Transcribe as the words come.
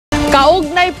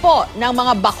Kaugnay po ng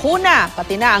mga bakuna,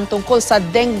 pati na ang tungkol sa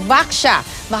dengue vaccine,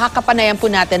 makakapanayam po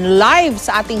natin live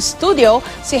sa ating studio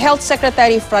si Health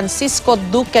Secretary Francisco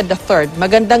Duque III.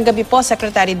 Magandang gabi po,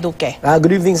 Secretary Duque.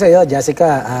 Good evening sa iyo,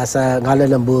 Jessica, sa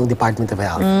ngalan ng buong Department of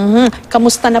Health.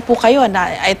 Kamusta na po kayo?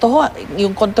 Ito ho,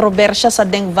 yung kontrobersya sa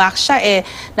dengue vaccine,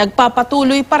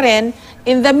 nagpapatuloy pa rin.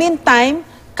 In the meantime,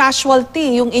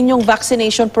 casualty, yung inyong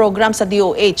vaccination program sa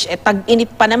DOH, tag-init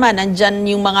pa naman, nandyan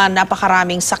yung mga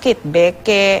napakaraming sakit,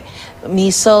 beke,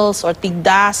 measles, or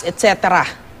tigdas, etc.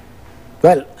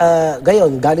 Well,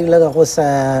 gayon, galing lang ako sa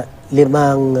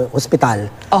 5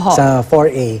 hospital sa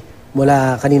 4A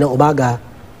mula kaninang umaga.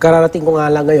 Kararating ko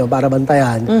nga lang ngayon para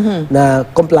bantayan na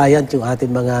compliant yung ating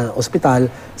mga ospital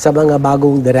sa mga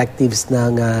bagong directives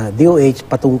ng DOH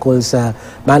patungkol sa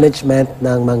management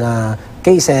ng mga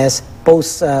cases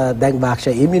post-dengue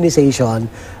vaccine immunization.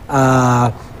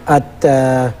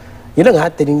 Yun na nga,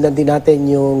 tinignan din natin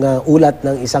yung ulat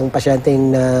ng isang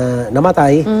pasyenteng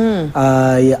namatay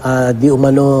di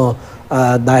umano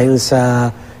dahil sa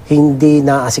hindi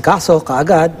na asikaso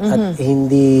kaagad at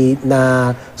hindi na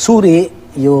suri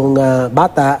yung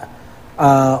bata.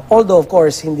 Although of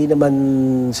course hindi naman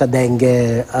sa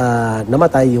dengue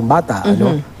namatay yung bata,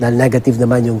 dahil negative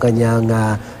naman yung kanyang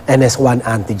NS1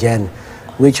 antigen,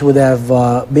 which would have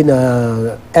been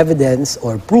evidence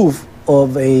or proof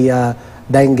of a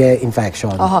dengue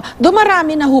infection.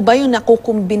 Dumarami na ho ba yung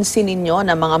nakukumbinsin ninyo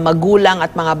na mga magulang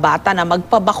at mga bata na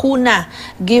magpabakuna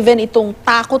given itong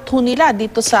takot ho nila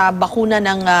dito sa bakuna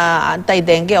ng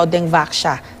anti-dengue o dengue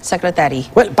vaccine, Secretary?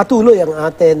 Well, patuloy ang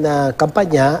atin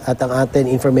kampanya at ang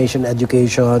atin information,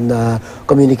 education,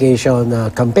 communication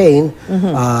campaign.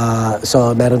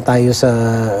 So meron tayo sa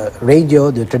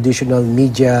radio, the traditional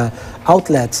media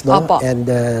outlets, no? And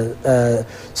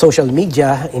social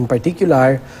media in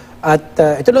particular. At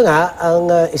ito lang nga, ang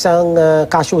isang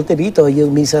casualty dito,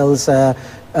 yung measles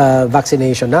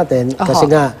vaccination natin. Kasi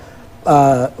nga,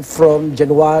 from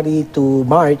January to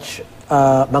March,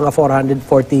 mga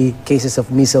 440 cases of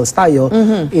measles tayo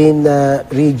in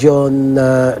region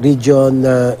 11,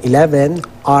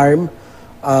 ARM,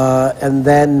 and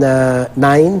then 9,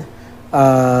 12,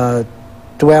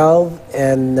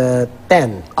 and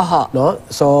 10. No?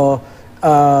 So,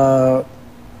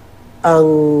 ang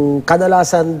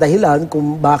kadalasan dahilan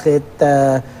kung bakit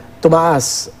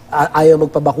tumaas, ayaw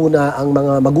magpabakuna ang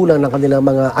mga magulang ng kanilang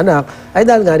mga anak ay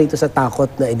dahil nga rito sa takot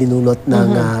na idinulot ng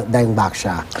dengue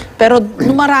vaccine. Pero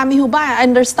marami ho ba? I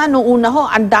understand, noong una ho,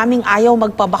 ang daming ayaw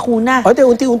magpabakuna.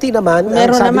 Unti-unti naman.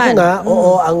 Meron sabi naman. ko nga,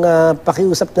 oo, ang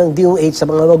pakiusap ng DOH sa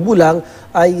mga magulang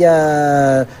ay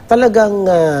talagang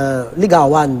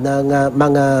ligawan ng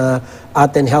mga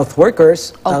ating health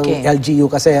workers. Ang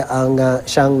LGU kasi ang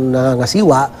siyang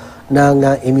nangangasiwa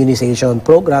ng immunization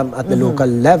program at the local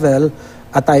level,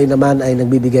 at tayo naman ay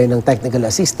nagbibigay ng technical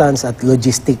assistance at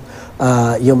logistic,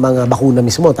 yung mga bakuna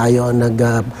mismo tayo ang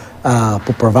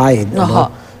nag-provide.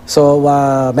 So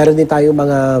meron din tayong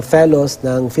mga fellows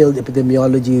ng Field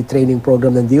Epidemiology Training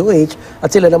Program ng DOH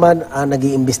at sila naman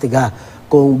nag-iimbestiga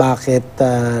kung bakit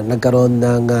nagkaroon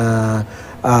ng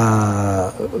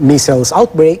measles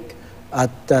outbreak.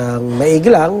 At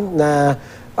maigi lang na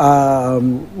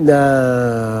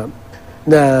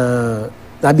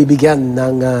nabibigyan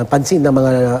ng pansin ng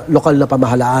mga lokal na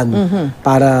pamahalaan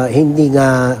para hindi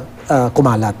nga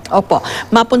kumalat.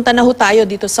 Mapunta na ho tayo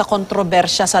dito sa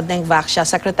kontrobersya sa dengue vaccine,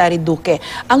 Secretary Duque.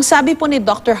 Ang sabi po ni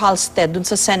Dr. Halstead dun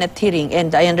sa Senate hearing,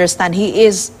 and I understand he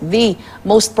is the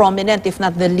most prominent, if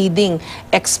not the leading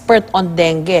expert on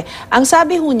dengue. Ang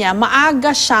sabi ho niya,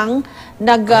 maaga siyang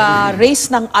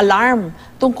nag-raise ng alarm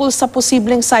tungkol sa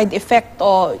posibleng side effect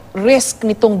o risk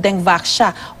nitong dengue vaccine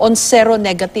on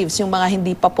seronegatives, yung mga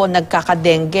hindi pa po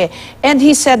nagkakadengue. And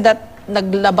he said that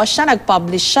naglabas siya,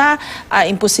 nag-publish siya,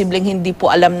 imposibleng hindi po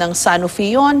alam ng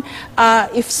Sanofi yun.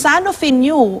 If Sanofi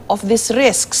knew of these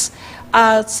risks,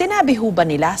 sinabi ho ba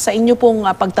nila sa inyo pong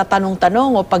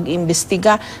pagtatanong-tanong o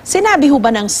pag-imbestiga, sinabi ho ba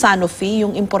ng Sanofi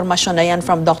yung impormasyon na yan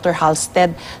from Dr.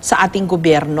 Halstead sa ating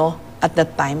gobyerno at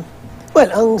that time? Well,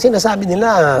 ang sinasabi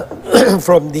nila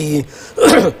from the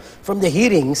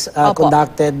hearings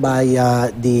conducted by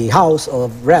the House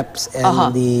of Reps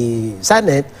and the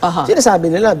Senate,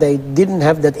 sinasabi nila they didn't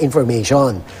have that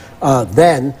information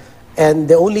then, and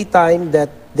the only time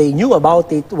that they knew about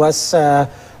it was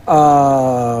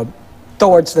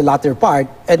towards the latter part,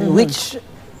 and which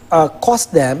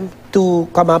caused them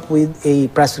to come up with a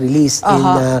press release in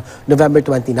November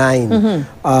 29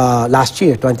 last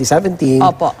year, 2017.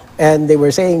 And they were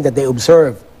saying that they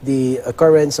observed the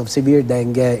occurrence of severe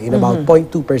dengue in about 0.2%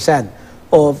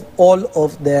 of all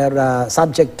of their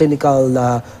subject clinical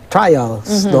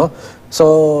trials, no?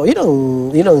 So,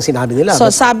 yun ang sinabi nila. So,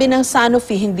 sabi ng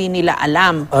Sanofi, hindi nila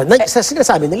alam.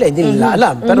 Sinasabi nila, hindi nila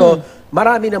alam. Pero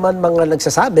marami naman mga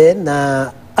nagsasabi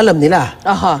na alam nila.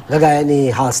 Gagaya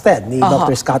ni Halstead, ni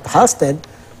Dr. Scott Halstead.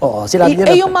 Oo, sinabi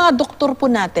nila. Yung mga doktor po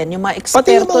natin, yung mga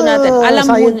eksperto natin, alam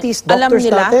scientists, doctors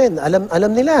nila? natin,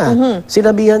 alam nila.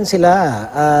 Sinabihan sila,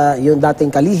 yung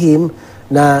dating kalihim,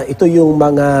 na ito yung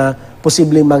mga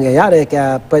posibleng mangyayari.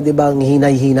 Kaya pwede bang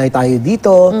hinay-hinay tayo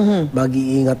dito,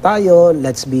 mag-iingat tayo,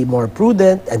 let's be more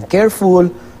prudent and careful,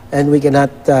 and we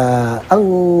cannot, ang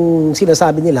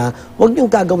sinasabi nila, huwag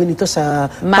niyong gagawin ito sa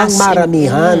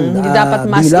pangmaramihan. Hindi dapat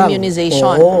mass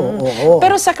immunization.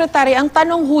 Pero Secretary, ang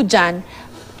tanong ho dyan,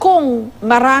 kung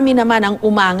marami naman ang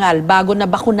umangal bago na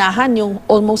bakunahan yung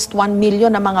almost 1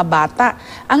 million na mga bata,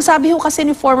 ang sabi ho kasi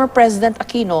ni former President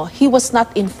Aquino, he was not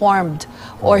informed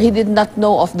or he did not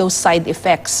know of those side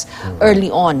effects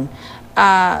early on.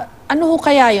 Ano ho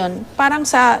kaya yon? Parang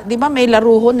sa, di ba may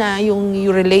laro ho na yung you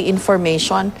relay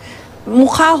information,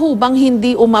 mukha ho bang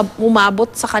hindi umabot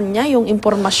sa kanya yung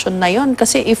impormasyon na yon?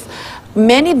 Kasi if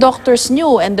many doctors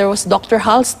knew and there was Dr.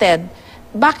 Halstead,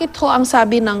 bakit ho ang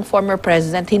sabi ng former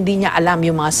president hindi niya alam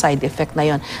yung mga side effect na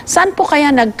yon? Saan po kaya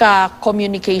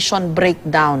nagka-communication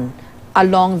breakdown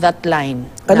along that line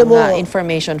ng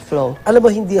information flow? Alam mo,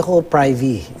 hindi ako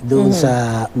privy doon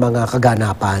sa mga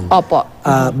kaganapan. Opo.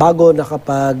 Bago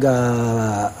nakapag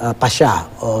pasya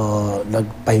o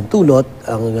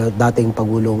nagpahintulot ang dating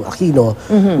Pangulong Aquino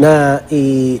na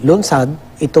ilunsad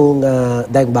itong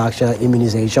dengue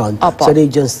immunization sa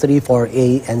Regions 3, 4A,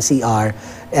 NCR,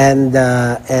 and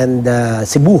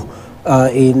Cebu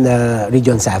in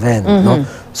Region 7. No?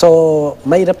 So,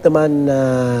 mahirap naman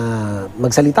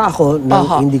magsalita ako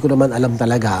na hindi ko naman alam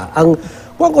talaga. Ang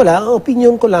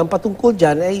opinion ko lang patungkol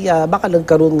dyan ay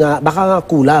baka nga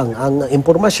kulang ang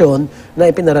impormasyon na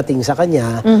ipinarating sa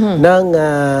kanya ng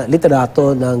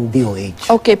literato ng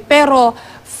DOH. Okay, pero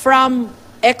from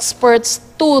experts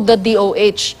to the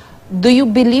DOH, do you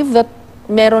believe that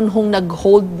meron hong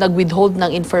nag-withhold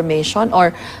ng information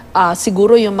or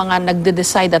siguro yung mga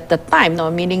nagde-decide at that time,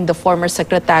 no, meaning the former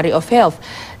Secretary of Health,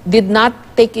 did not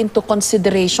take into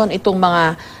consideration itong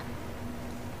mga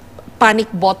panic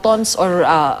buttons or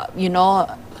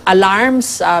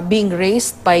alarms being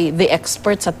raised by the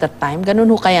experts at that time? Ganun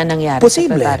ho kaya nangyari,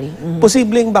 Secretary?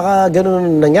 Posibleng baka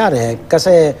ganun nangyari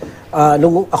kasi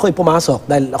nung ako'y pumasok,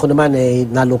 dahil ako naman ay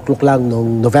nalukluk lang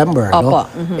nung November, no?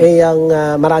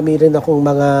 Marami rin akong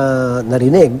mga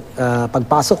narinig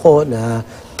pagpasok ko na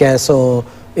keso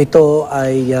ito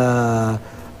ay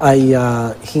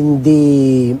hindi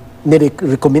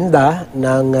nirekomenda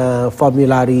ng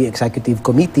Formulary Executive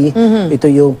Committee. Ito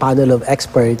yung panel of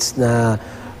experts na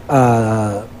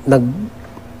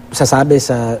nagsasabi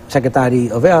sa Secretary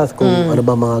of Health kung ano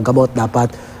ba mga gamot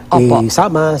dapat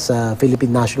isama sa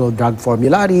Philippine National Drug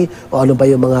Formulary o ano ba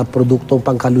yung mga produktong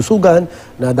pangkalusugan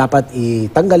na dapat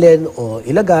itanggalin o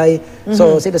ilagay.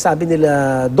 So sinasabi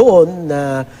nila doon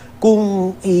na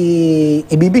kung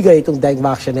ibibigay itong dengue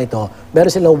vaccine na ito,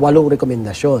 meron silang 8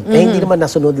 rekomendasyon. Hindi naman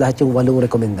nasunod lahat yung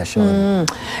 8 rekomendasyon.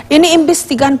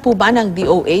 Iniimbestigan po ba ng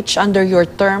DOH under your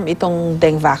term itong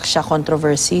dengue vaccine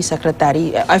controversy,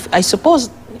 Secretary? I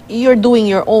suppose you're doing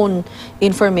your own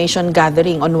information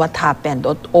gathering on what happened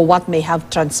or what may have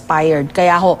transpired.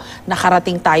 Kaya ho,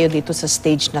 nakarating tayo dito sa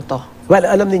stage na to. Well,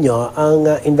 alam niyo, ang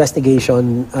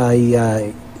investigation ay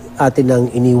atin ang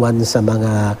iniwan sa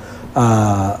mga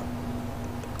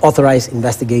authorized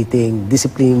investigating,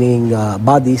 disciplining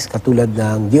bodies katulad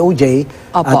ng DOJ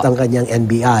at ang kanyang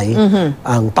NBI,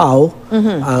 ang PAO,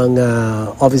 ang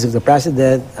Office of the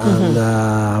President,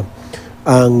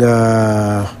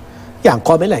 ang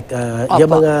COMELEC, yung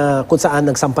mga kung saan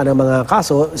nagsampa ng mga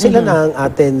kaso, sila na ang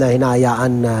atin na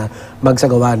hinahayaan na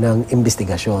magsagawa ng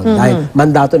investigasyon. Dahil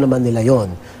mandato naman nila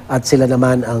yon. At sila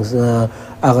naman ang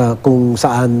kung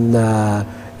saan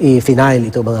i-final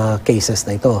itong mga cases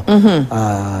na ito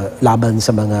laban sa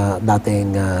mga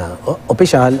dating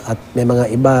opisyal at may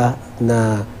mga iba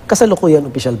na kasalukuyan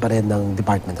opisyal pa rin ng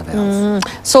Department of Health.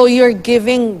 So you're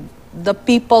giving the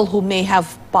people who may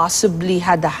have possibly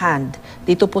had a hand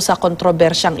dito po sa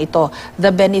kontrobersyang ito the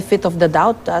benefit of the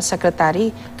doubt, Secretary?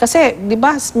 Kasi, di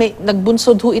ba,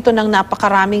 nagbunsod ho ito ng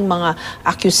napakaraming mga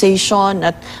accusation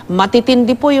at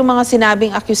matitindi po yung mga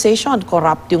sinabing accusation.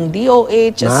 Corrupt yung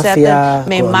DOH, etc.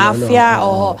 May mafia.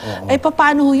 Ay,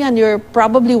 paano ho yan? You're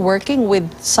probably working with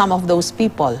some of those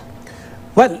people.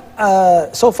 Well,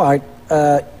 so far,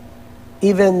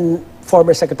 even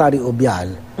former Secretary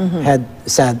Obial had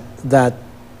said that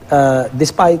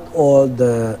despite all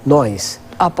the noise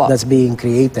that's being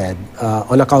created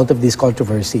on account of this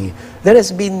controversy, there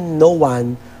has been no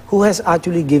one who has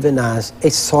actually given us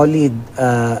a solid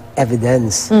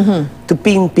evidence to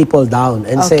pin people down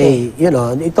and say, you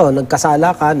know, ito,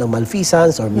 nagkasala ka ng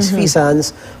malfeasance or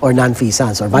misfeasance or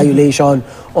nonfeasance or violation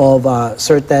of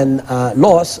certain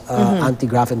laws,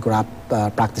 Anti-Graft and Corrupt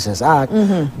Practices Act,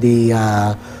 the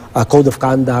Code of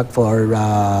Conduct for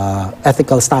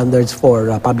Ethical Standards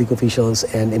for Public Officials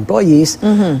and Employees,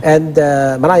 and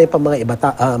marami pang mga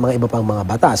iba pang mga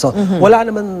bata. So, wala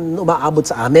naman umaabot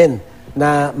sa amin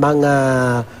na mga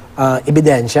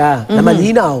ebidensya na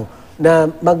malinaw na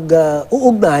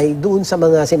mag-uugnay doon sa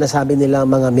mga sinasabi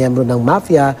nilang mga miyembro ng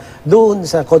mafia, doon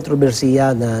sa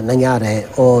kontrobersiya na nangyari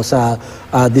o sa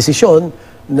desisyon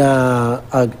na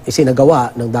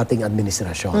isinagawa ng dating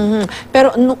administrasyon.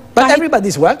 Pero But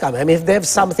everybody's welcome. I mean, if they have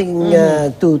something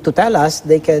to tell us,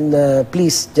 they can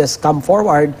please just come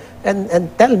forward and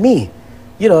tell me.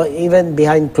 You know, even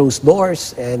behind closed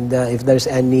doors, and if there's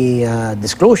any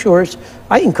disclosures,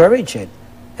 I encourage it.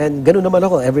 And ganoon naman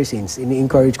ako ever since.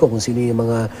 Ini-encourage ko kung sino yung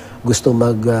mga gusto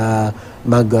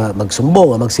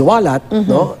magsumbong, magsiwalat,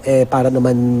 no? Para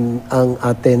naman ang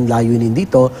ating layunin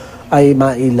dito ay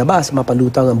mailabas,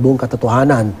 mapalutang ang buong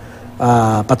katotohanan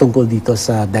patungkol dito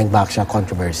sa Deng Vaxia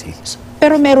controversy.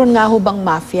 Pero meron nga ho bang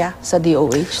mafia sa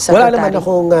DOH? Secretary? Wala naman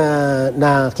akong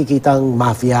nakikitang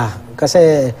mafia.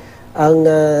 Kasi ang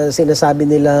sinasabi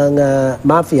nilang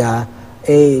mafia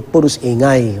puros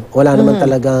ingay. Wala naman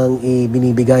talagang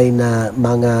ibinibigay na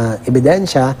mga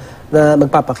ebidensya na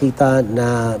magpapakita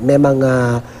na may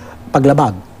mga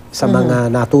paglabag sa mga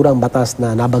naturang batas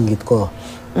na nabanggit ko.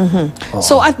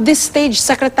 So at this stage,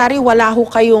 Secretary, wala ho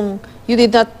kayong, you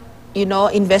did not, you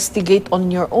know, investigate on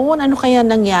your own? Ano kaya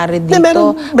nangyari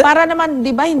dito? Para naman,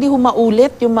 di ba, hindi ho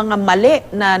maulit yung mga mali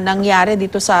na nangyari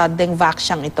dito sa Deng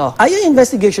Vaxiang ito? Ay, yung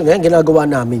investigation na yan, ginagawa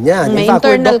namin yan. May In fact,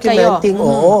 internal kayo.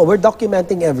 We're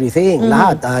documenting everything.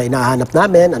 Lahat. Inahanap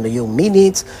namin, ano yung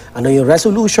minutes, ano yung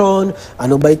resolution,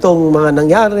 ano ba itong mga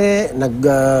nangyari,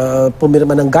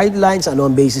 pumirma ng guidelines,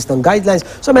 ano ang basis ng guidelines.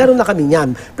 So, meron na kami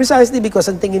yan. Precisely because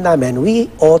ang tingin namin,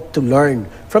 we ought to learn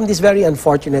from this very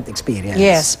unfortunate experience.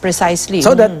 Yes, precisely.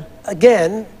 So that,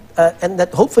 again, and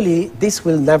that hopefully, this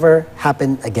will never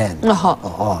happen again.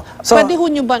 So, pwede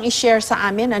ho nyo bang i-share sa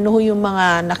amin ano ho yung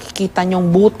mga nakikita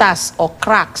nyong butas o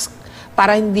cracks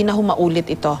para hindi na ho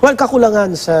maulit ito? Well,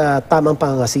 kakulangan sa tamang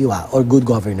pangangasiwa or good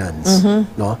governance.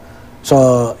 No?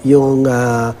 So, yung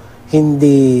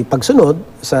hindi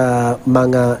pagsunod sa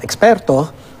mga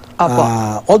eksperto,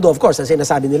 although of course, ang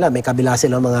sinasabi nila, may kabila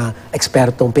silang mga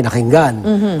ekspertong pinakinggan.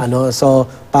 So,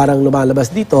 parang lumalabas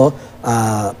dito,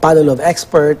 panel of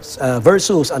experts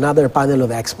versus another panel of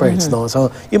experts. No?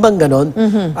 So, yung bang ganon.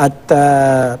 At,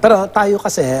 pero tayo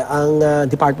kasi, ang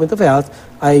Department of Health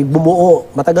ay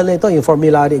bumuo, matagal na ito, yung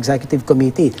Formulary Executive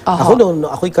Committee. Ako noon,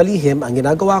 ako'y kalihim, ang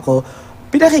ginagawa ko,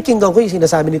 pinakikinggan ko yung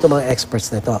sinasabi nito mga experts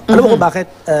na ito. Alam mo kung bakit,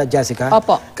 Jessica?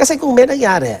 Kasi kung may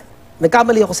nangyari,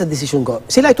 nagkamali ako sa desisyon ko,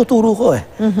 sila ay tuturo ko eh.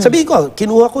 Sabihin ko,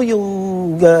 kinuha ko yung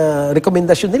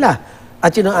rekomendasyon nila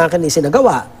at yun ang akin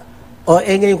isinagawa. O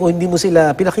ngayon kung hindi mo sila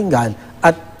pinakinggan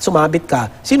at sumabit ka,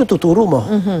 sino tuturo mo?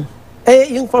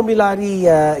 Yung Formulary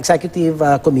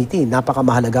Executive Committee,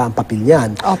 napakamahalaga ang papel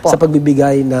niyan sa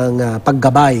pagbibigay ng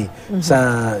paggabay sa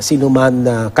sinuman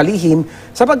kalihim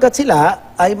sapagkat sila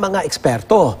ay mga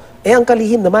eksperto. Ang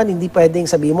kalihim naman, hindi pwedeng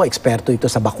sabihin mo, eksperto ito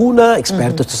sa bakuna,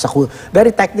 eksperto ito sa... Very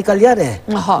technical yan eh.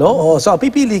 No? So,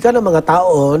 pipili ka ng mga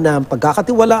tao na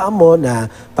pagkakatiwalaan mo na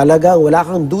talagang wala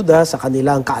kang duda sa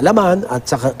kanilang kaalaman at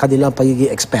sa kanilang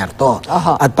pagiging eksperto.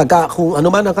 At kung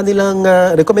ano man ang kanilang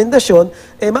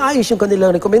rekomendasyon, maayos yung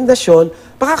kanilang rekomendasyon,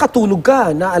 makakatulog ka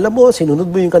na alam mo, sinunod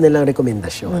mo yung kanilang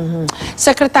rekomendasyon.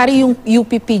 Secretary, yung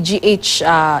UPPGH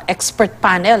expert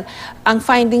panel, ang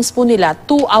findings po nila,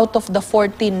 2 out of the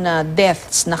 14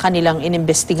 deaths na kanilang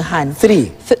inimbestigahan.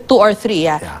 2 or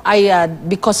 3, ay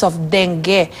because of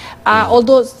dengue.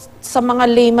 Although sa mga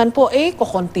layman po,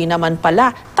 kukunti naman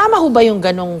pala. Tama ho ba yung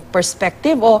ganong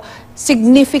perspective o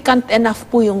significant enough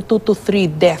po yung 2 to 3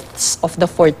 deaths of the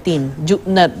 14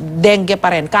 na dengue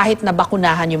pa rin kahit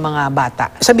nabakunahan yung mga bata?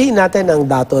 Sabihin natin ang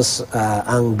datos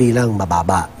ang bilang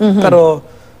mababa. Pero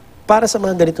para sa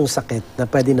mga ganitong sakit na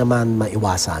pwede naman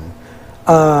maiwasan,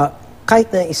 kahit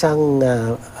na isang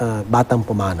batang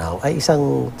pumanaw ay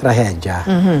isang trahedya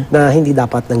na hindi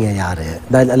dapat nangyayari.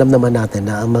 Dahil alam naman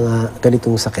natin na ang mga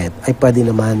ganitong sakit ay pwede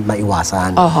naman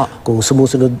maiwasan. Kung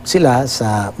sumusunod sila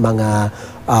sa mga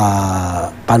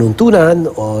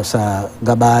panuntunan o sa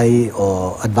gabay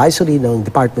o advisory ng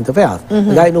Department of Health.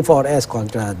 Gaya ng 4S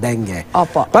kontra dengue.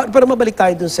 Pero mabalik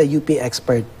tayo dun sa UP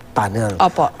expert panel.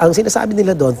 Opo. Ang sinasabi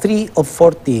nila doon, 3 of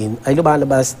 14 ay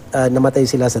lumalabas, namatay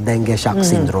sila sa dengue shock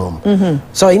syndrome.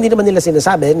 So, hindi naman nila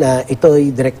sinasabi na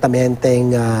ito'y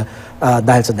direktamenteng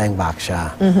dahil sa dengue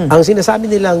vaccine. Ang sinasabi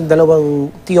nilang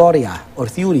dalawang teorya or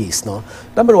theories, no?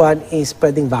 Number one is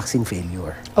pwedeng vaccine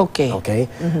failure. Okay. Okay?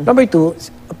 Number two,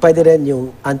 pwede rin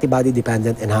yung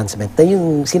antibody-dependent enhancement na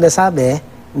yung sinasabi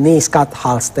ni Scott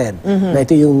Halstead na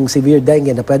ito yung severe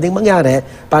dengue na pwedeng mangyari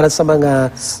para sa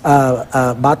mga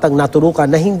batang naturukan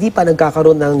na hindi pa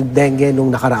nagkakaroon ng dengue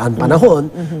nung nakaraan panahon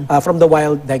from the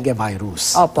wild dengue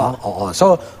virus. Opo. Oo.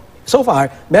 So far,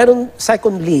 meron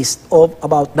second list of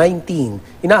about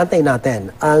 19. Inaantay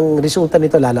natin. Ang resulta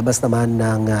nito lalabas naman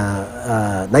ng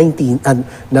 19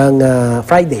 ng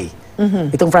Friday.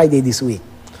 Itong Friday this week.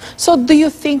 So do you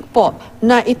think po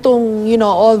na itong,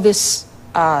 all this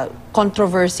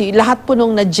controversy, lahat po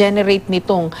nung na-generate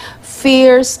nitong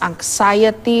fears,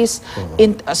 anxieties,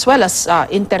 as well as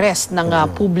interest ng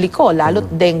publiko, lalo't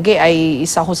dengue ay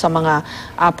isa ho sa mga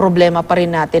problema pa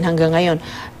rin natin hanggang ngayon.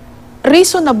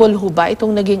 Reasonable ho ba itong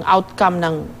naging outcome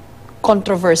ng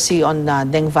controversy on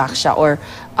dengue vaccine, or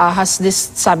has this,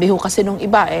 sabi ho kasi nung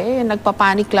iba,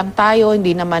 nagpapanik lang tayo,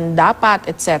 hindi naman dapat,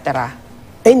 etc.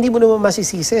 Hindi mo naman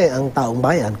masisisi ang taong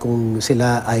bayan kung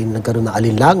sila ay nagkaroon ng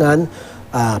alinlangan,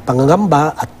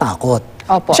 pangangamba at takot.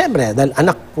 Opo. Siyempre, dahil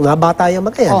anak nga bata yung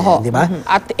mga yan, di ba?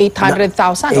 At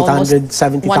 800,000, almost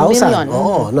 1 million. 870,000.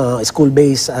 Oo, no,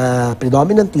 school-based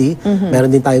predominantly. Meron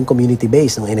din tayong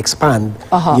community-based nung in-expand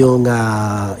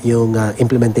yung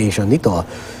implementation nito.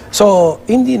 So,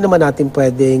 hindi naman natin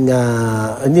pwedeng,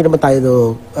 hindi naman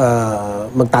tayo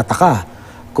magtataka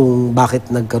kung bakit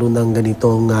nagkaroon ng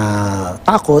ganitong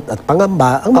takot at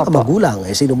pangamba ang mga magulang.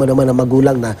 Sino ba naman ang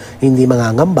magulang na hindi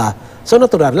mangangamba? So,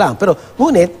 natural lang. Pero,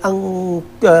 ngunit, ang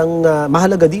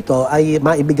mahalaga dito ay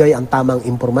maibigay ang tamang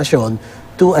impormasyon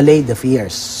to allay the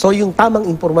fears. So, yung tamang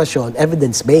impormasyon,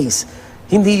 evidence-based,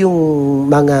 hindi yung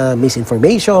mga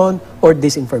misinformation or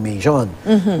disinformation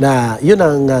na yun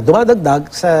ang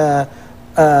dumadagdag sa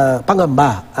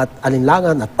pangamba at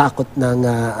alinlangan at takot ng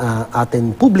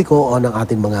ating publiko o ng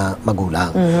ating mga magulang.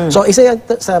 So, isa yan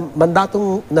sa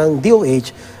mandatong ng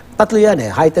DOH, tatlo yan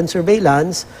heightened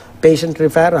surveillance, patient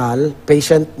referral,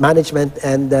 patient management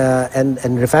and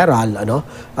referral,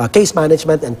 case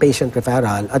management and patient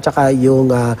referral, at saka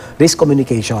yung risk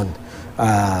communication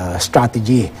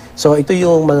strategy. So ito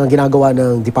yung mga ginagawa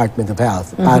ng Department of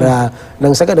Health para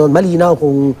nang sa ganun malinaw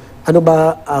kung ano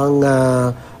ba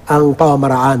ang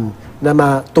pamamaraan na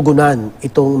matugunan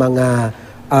itong mga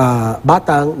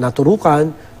batang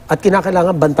naturukan at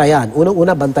kinakailangan bantayan.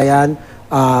 Unang-una bantayan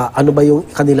ano ba yung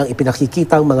kanilang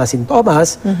ipinakikitang mga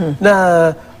sintomas na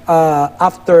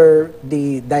after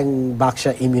the dengue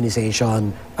vaccine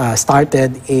immunization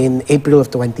started in April of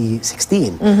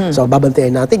 2016. So,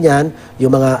 babantayan natin yan,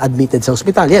 yung mga admitted sa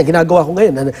ospital. Yan, ginagawa ko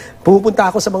ngayon. Pumupunta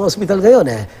ako sa mga ospital ngayon.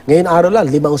 Ngayon araw lang,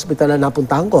 5 ospital na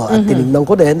napuntahan ko. At tinignan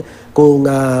ko din kung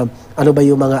ano ba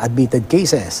yung mga admitted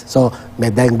cases. So, may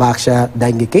dengue vaccine,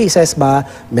 dengue cases ba?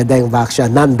 May dengue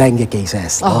vaccine, non-dengue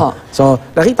cases. No? So,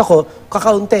 nakita ko,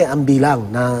 kakaunti ang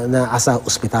bilang na asa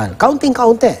ospital.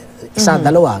 Kaunting-kaunti. Isa,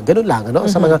 dalawa, ganun lang,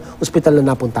 sa mga ospital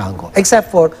na napuntahan ko.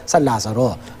 Except for San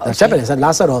Lazaro. Siyempre, San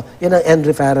Lazaro, yan ang end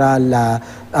referral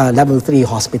level 3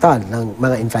 hospital ng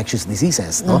mga infectious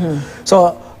diseases. No?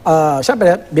 So,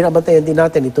 siyempre, binabantayan din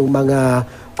natin itong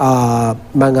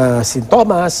mga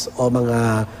sintomas o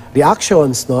mga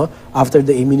reactions after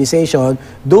the immunization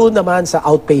doon naman sa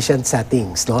outpatient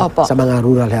settings, sa mga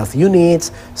rural health units,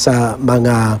 sa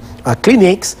mga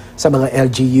clinics, sa mga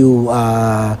LGU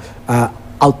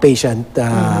outpatient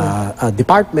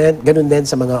department, ganun din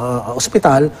sa mga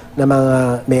ospital na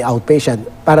mga may outpatient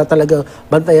para talagang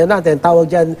bantayan natin. Tawag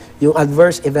dyan yung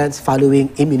adverse events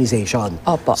following immunization.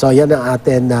 So yan ang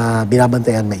atin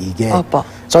binabantayan maigi.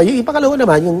 So yung ipangalawa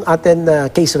naman, yung atin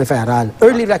case referral.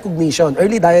 Early recognition,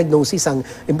 early diagnosis ang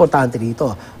importante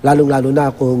dito. Lalong-lalo na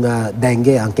kung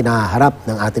dengue ang kinaharap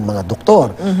ng ating mga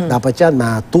doktor. Dapat yan,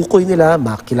 matukoy nila,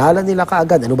 makilala nila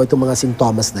kaagad ano ba itong mga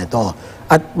sintomas na ito.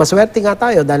 At maswerte nga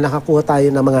tayo dahil nakakuha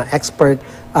tayo ng mga expert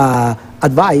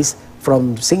advice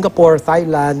from Singapore,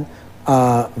 Thailand,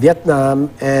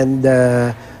 Vietnam, and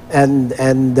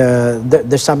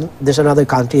there's another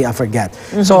country I forget.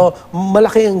 So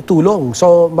malaki ang tulong.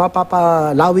 So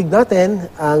mapapalawig natin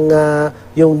ang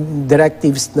yung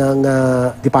directives ng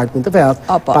Department of Health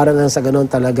para nang sa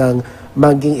ganun talagang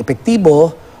maging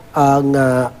epektibo ang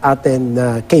atin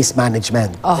case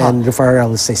management and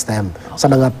referral system sa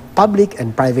mga public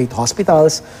and private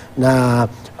hospitals na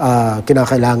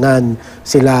kinakailangan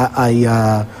sila ay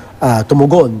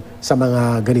tumugon sa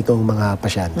mga ganitong mga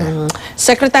pasyente.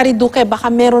 Secretary Duque, baka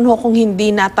meron ho kung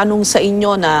hindi natanong sa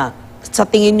inyo na sa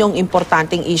tingin nyong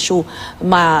importanteng issue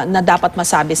na dapat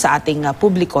masabi sa ating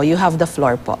publiko. You have the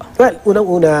floor po. Well,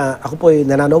 unang-una, ako po'y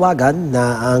nananawagan na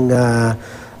ang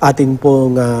atin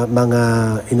pong mga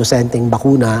inosenteng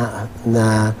bakuna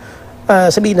na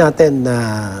sabihin natin na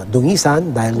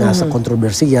dungisan dahil nga sa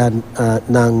kontrobersiya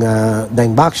ng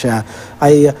Dengvaxia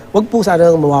ay wag po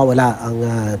sanang mawawala ang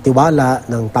tiwala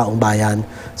ng taong bayan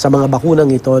sa mga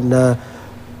bakunang ito na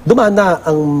dumaan na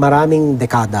ang maraming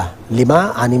dekada. 5,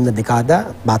 6 na dekada.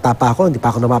 Bata pa ako, hindi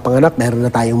pa ako napapanganak. Meron na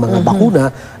tayong mga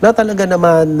bakuna na talaga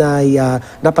naman ay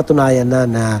napatunayan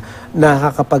na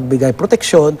nakakapagbigay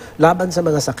proteksyon laban sa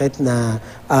mga sakit na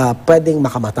pwedeng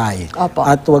makamatay. Opo.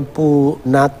 At wag po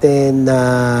natin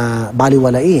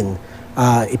baliwalain.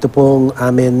 Ito pong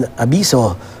amin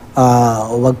abiso.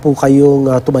 Wag po kayong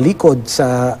tumalikod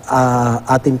sa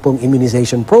ating pong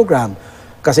immunization program.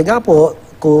 Kasi nga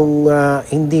po, kung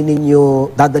hindi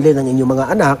ninyo dadalhin ang inyong mga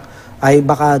anak, ay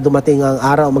baka dumating ang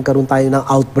araw magkaroon tayo ng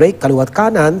outbreak, kaliwat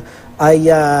kanan, ay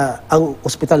ang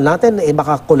ospital natin ay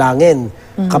baka kulangin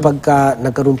kapag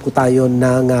nagkaroon po tayo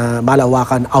ng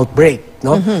malawakan outbreak.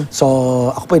 No? So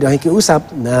ako po ay nakikiusap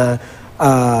na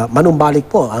manumbalik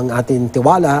po ang ating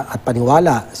tiwala at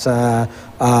paniwala sa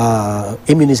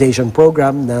immunization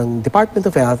program ng Department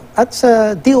of Health at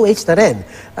sa DOH na rin.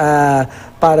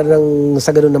 Para nang sa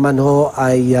ganun naman ho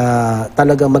ay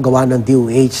talagang magawa ng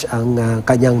DOH ang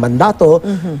kanyang mandato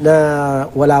na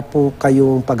wala po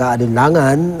kayong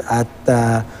pag-aalinlangan at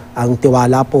ang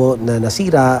tiwala po na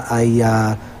nasira ay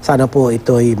sana po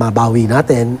ito'y mabawi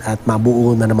natin at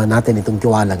mabuo na naman natin itong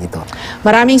tiwalang ito.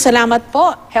 Maraming salamat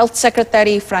po, Health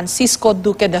Secretary Francisco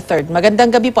Duque III.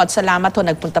 Magandang gabi po at salamat ho,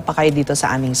 nagpunta pa kayo dito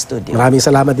sa aming studio. Maraming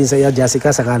salamat din sa iyo,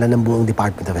 Jessica, sa ngalan ng buong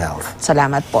Department of Health.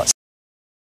 Salamat po.